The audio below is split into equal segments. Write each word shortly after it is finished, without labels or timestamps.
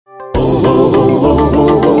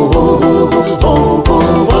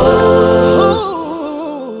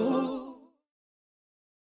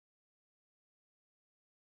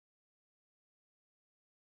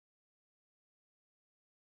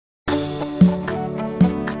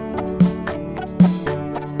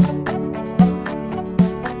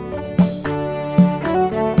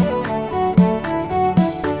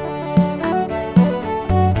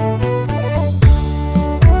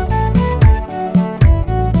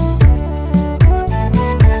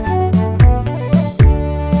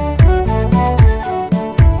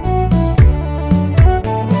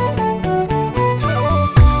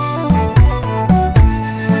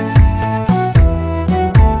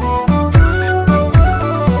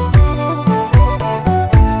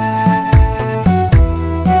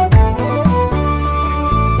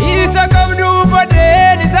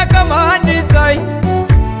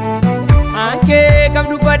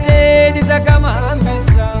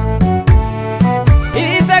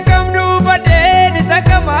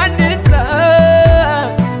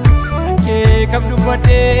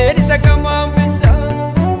Yade di sakamam bisa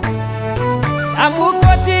Samu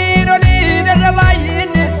koti roli darabayi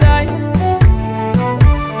nisai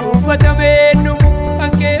Upatame numu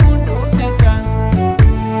anke undu nisai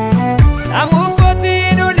Samu koti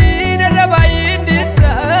roli darabayi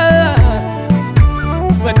nisai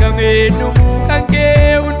Upatame numu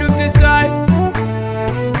anke undu nisai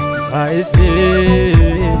Vaise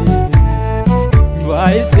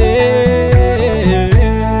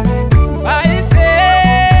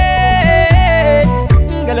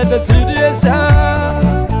Galata siriasa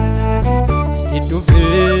Sidufe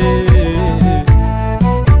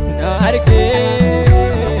Narke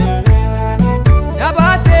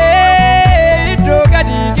Nabase Droga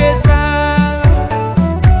digesa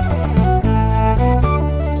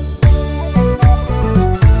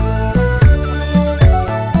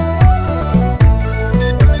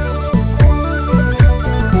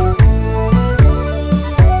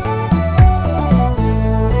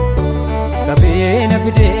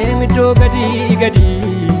Middo gadi gadi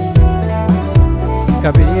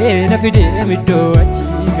Sikabena fide middo achi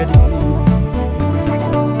gadi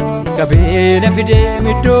Sikabena fide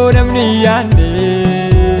middo namni yande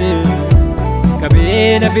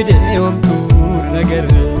Sikabena fide omtur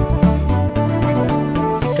nagare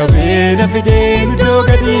Sikabena fide middo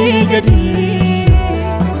gadi gadi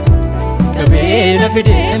Sikabena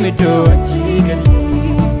fide middo achi gadi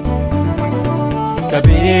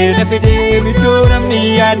Sikabena fide middo namni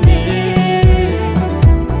yande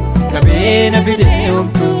Sikabena fide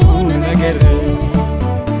omtur nagare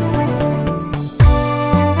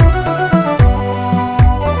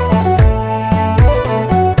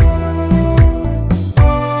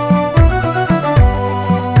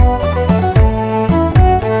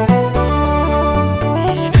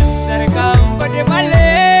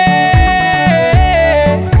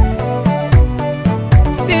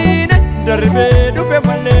Darbe dupe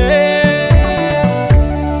male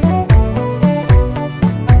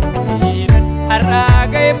Sinan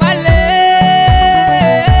aragai male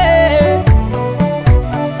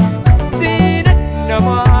Sinan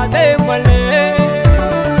namade male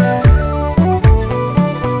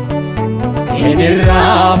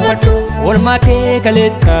Irranfadhu olma ke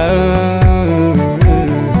kalesa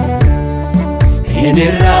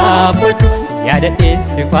Irranfadhu yadade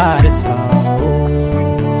sifarsa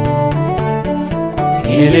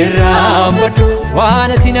Irranfadhu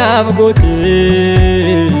waan ati naaf goote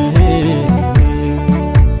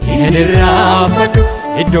Irranfadhu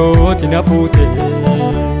iddootti na fuute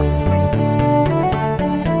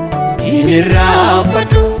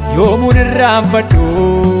Irranfadhu yoomuun irranfadhu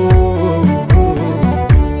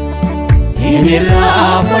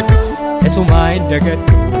Irranfadhu teessumaa hin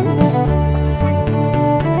dagadhu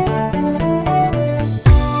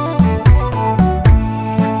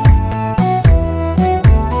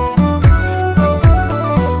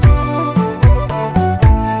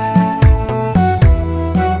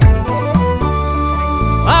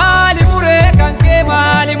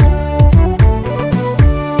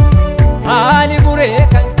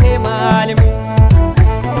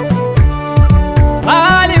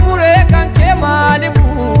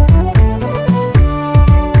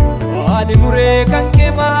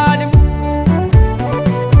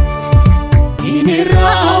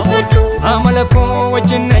Amalako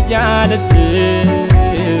wajjin na jaalatte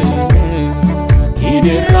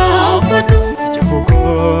Irranfadhu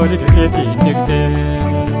Jabukoo ligageetti nigte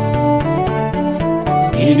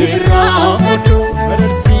Irranfadhu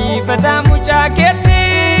Barsiifataa mucaa keetti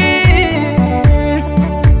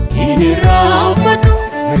Irranfadhu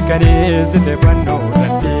mirkaneessite fannoo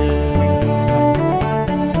irratti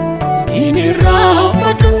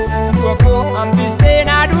Irranfadhu Du'akoo hambistee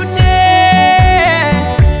naa duute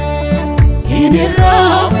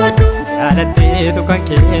Irranfadhu jaalatte kan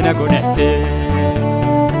keena godhatte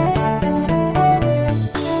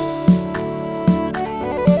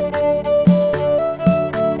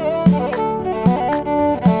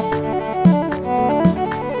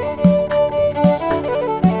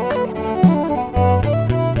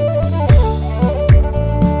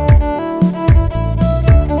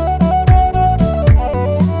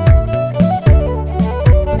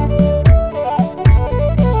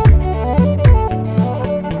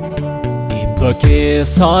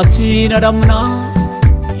Keessaatti na dhamna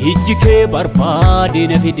ijji kee barbaade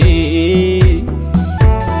na fide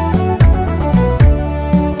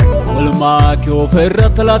Olmaa kee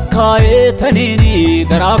ofirratti lakkaa'ee taniini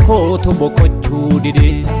garaa kootu boqochuu dide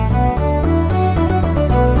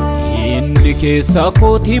Inni keessa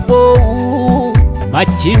kooti boo'u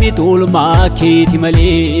machi miti olmaa keeti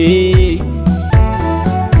malee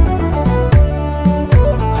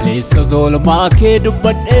Keessa zolmaa kee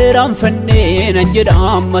dubbadheeraan fanneen anjedha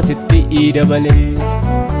amma sitti dabalee.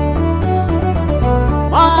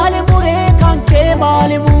 Maali muree kan kee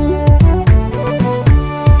maalimu?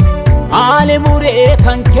 Maali muree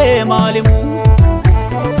kan kee maalimu?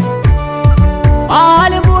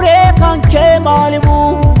 Maali muree kan kee maalimu?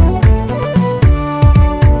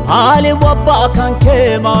 Maali wabbaa kan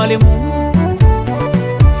kee maalimu?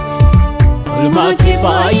 Olmaa kee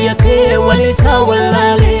baay'atee walisaa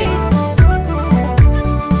wallaalee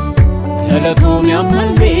galatoomii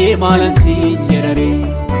ammallee maalan siin jedharee.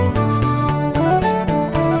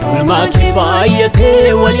 Olmaa kee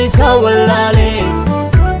baay'atee walisaa wallaalee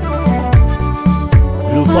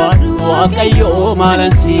ulfaan Waaqayyoo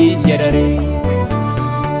maalan siin jedharee.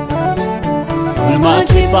 Olmaa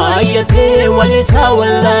kee baay'atee walisaa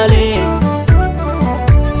wallaalee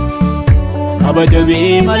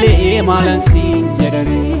kabajamee malee maalan siin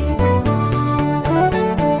jedharee.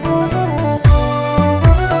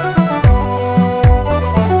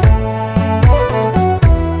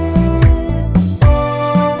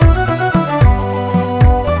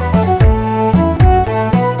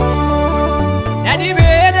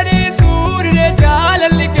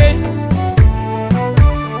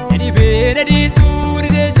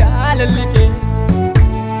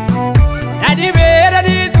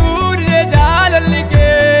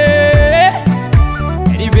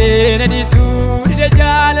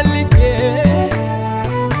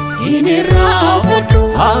 Hinn irranfadhu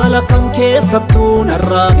haala kan keessattuu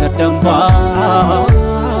narraa gaddan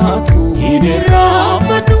baatu. Hinn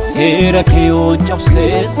irranfadhu seera kee yoon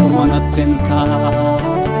cabsees manatti hin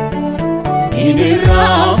taatu. Hinn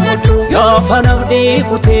irranfadhu gaafa nabdii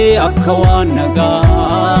kutee akka waan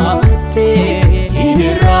nagaatte. Hinn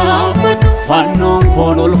irranfadhu fannoon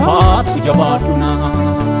koon ulfaatu jabaadhu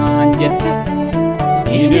naan jette.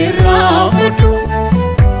 Hinn irranfadhu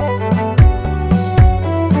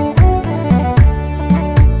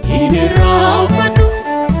Hinn irranfadhu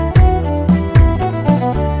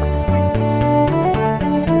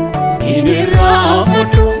Hinn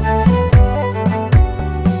irranfadhu